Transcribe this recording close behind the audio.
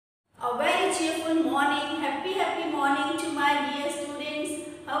cheerful morning. Happy morning to my dear students.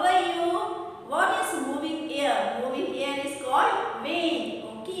 How are you? What is moving air? Moving air is called wind.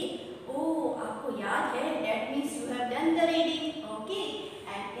 Okay. Oh, आपको याद है? That means you have done the reading. Okay.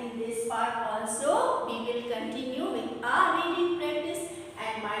 And in this part also, we will continue with our reading practice.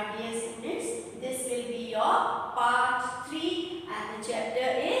 And my dear students, this will be your part 3, and the chapter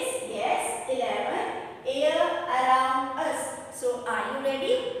is 11. Air around us. So are you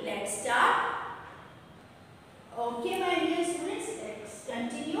ready? Let's start. Okay, my dear students, let's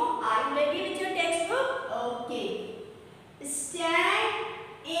continue. Are you ready with your textbook? Okay. Stand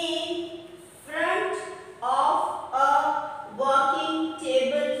in front of a working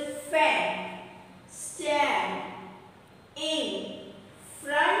table fan. Stand in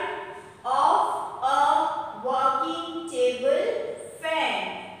front of a working table fan.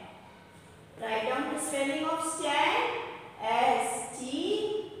 Write down the spelling of stand. S-T-A-N-D.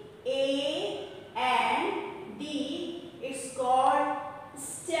 It's called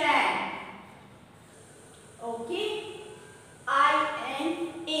stand. Okay.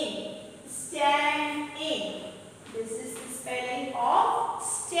 I-N-A. Stand in. This is the spelling of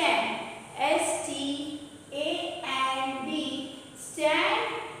stand. S-T-A-N-D. Stand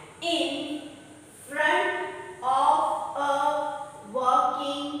in front of a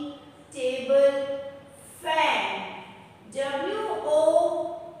working table fan. W-O-R-K-I-N-G.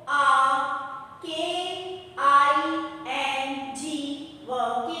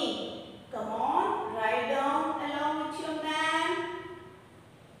 Working. Come on, write down along with your ma'am.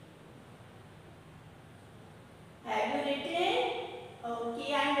 Have you written? Okay,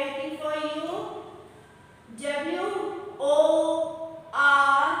 I am waiting for you. W-O-R-K-I-N-G.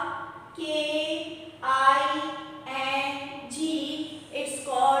 It's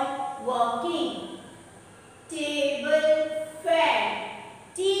called working table fan.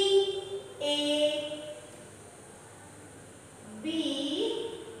 T-A-B-L-E.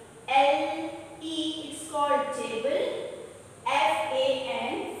 It's called table.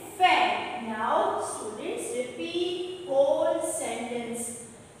 F-A-N. Fan. Now students, repeat whole sentence.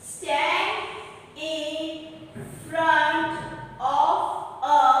 Stand in front of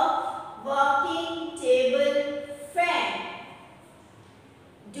a working table fan.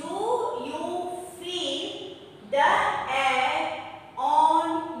 Do you feel the air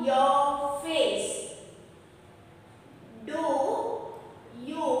on your face? Do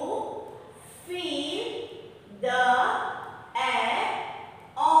you feel the air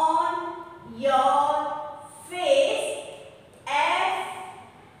on your face? F-A-C-E.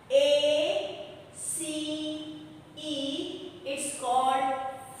 It's called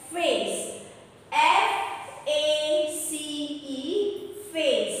face. F-A-C-E.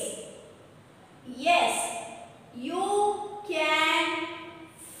 Face. Yes, you can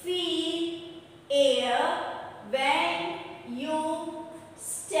feel air when you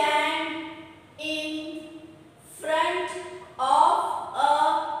stand in front of a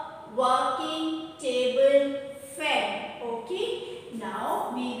working table fan. Okay,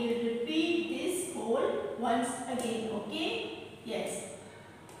 now we will repeat this whole once again. Okay, yes.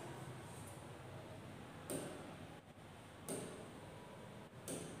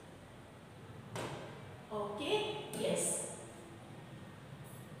 Okay, yes.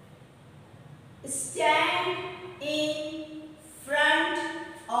 Stand in front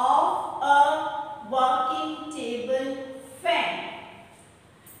of a working table fan.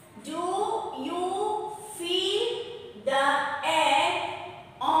 Do you feel the air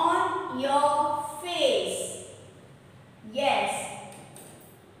on your face? Yes,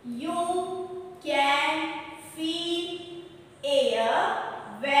 you can feel air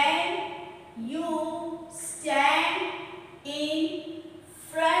when you stand in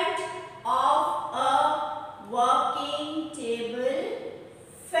front of a working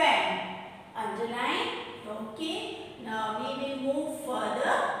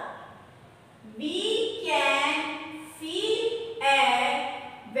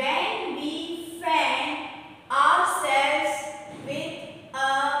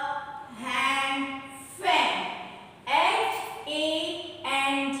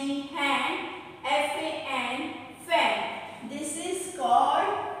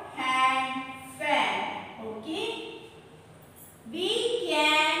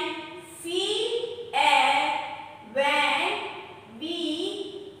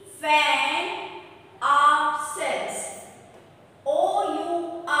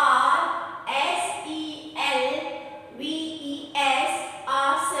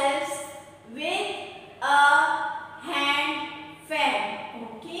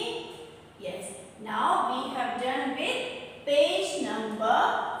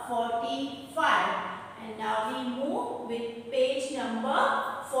 45. And now we move with page number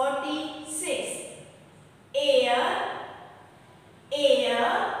 46. Air, air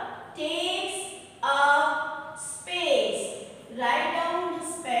takes up space. Write down the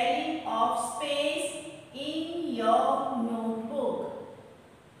spelling of space in your notebook.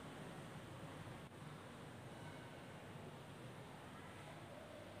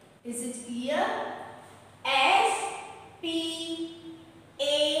 Is it clear? S P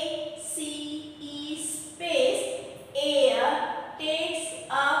A C E space. Air takes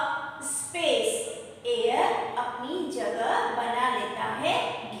up space. Air अपनी जगह बना लेता है,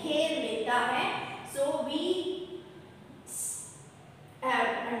 घेर लेता है. So we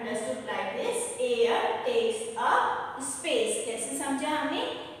have understood like this. Air takes up space. कैसे समझा हमने?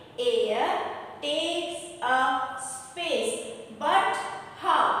 Air takes up space. But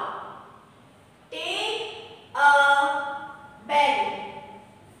how? Take a balloon.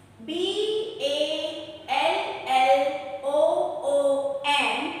 B-A-L-L-O-O-N.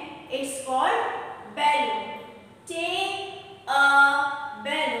 It's called balloon. Take a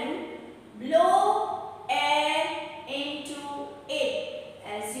balloon. Blow air into it.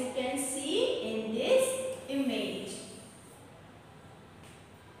 As you can see in this image.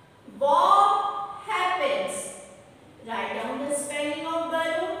 What happens? Write down the spelling of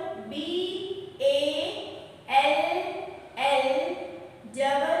balloon. B-A-L-L-O-O-N.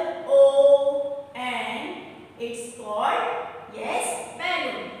 It's called, yes,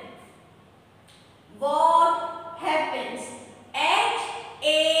 balloon. What happens?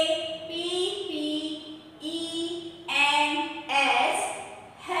 H-A-P-P-E-N-S.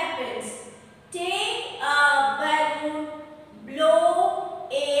 Happens. Take a balloon, blow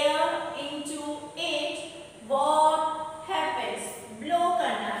air into it. What happens? Blow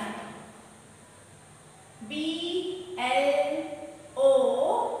करना है. B-L-O-W.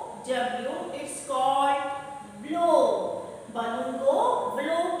 It's called blow. Balloon को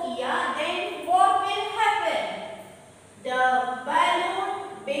blow किया. Then what will happen? The balloon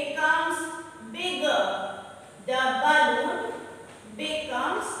becomes bigger. The balloon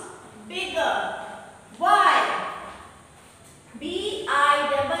becomes bigger. Why?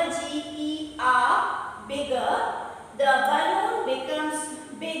 B-I-G-G-E-R. Bigger. The balloon becomes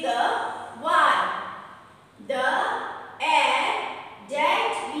bigger. Why? The air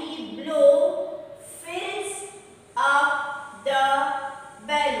that we blow fills up the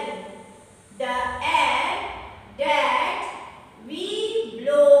balloon. The air that we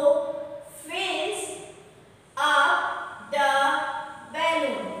blow fills up the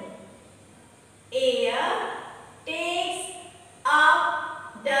balloon. Air takes up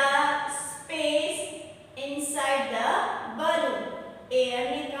the space inside the balloon. Air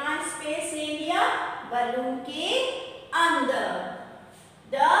ने कहाँ space ले लिया? balloon के अंदर.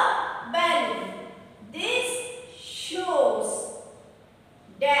 The balloon. This shows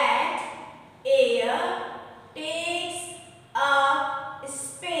that air takes up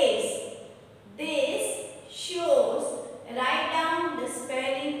space. This shows. Write down the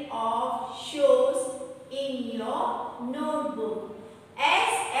spelling of shows in your notebook.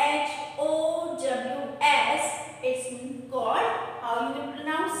 S-H-O-W-S. It's called, how you will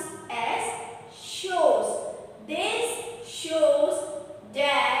pronounce as shows. This shows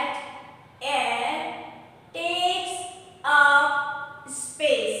that air takes up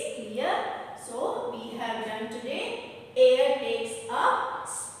space. Clear? So we have done today. Air takes up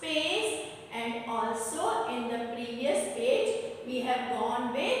space, and also in the previous page we have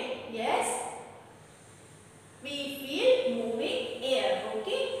gone with, yes, we feel moving air.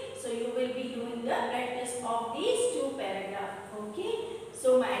 Okay, so you will be doing the practice of these two paragraphs. Okay,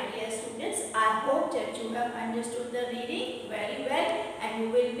 so my dear students, I hope that you have understood the reading very well, and you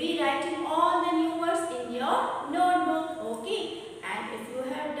will be writing all the new words in your notebook. Okay, and if you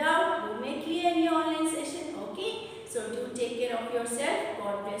have doubt, you may clear in your online session. Okay, so do take care of yourself.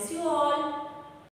 God bless you all.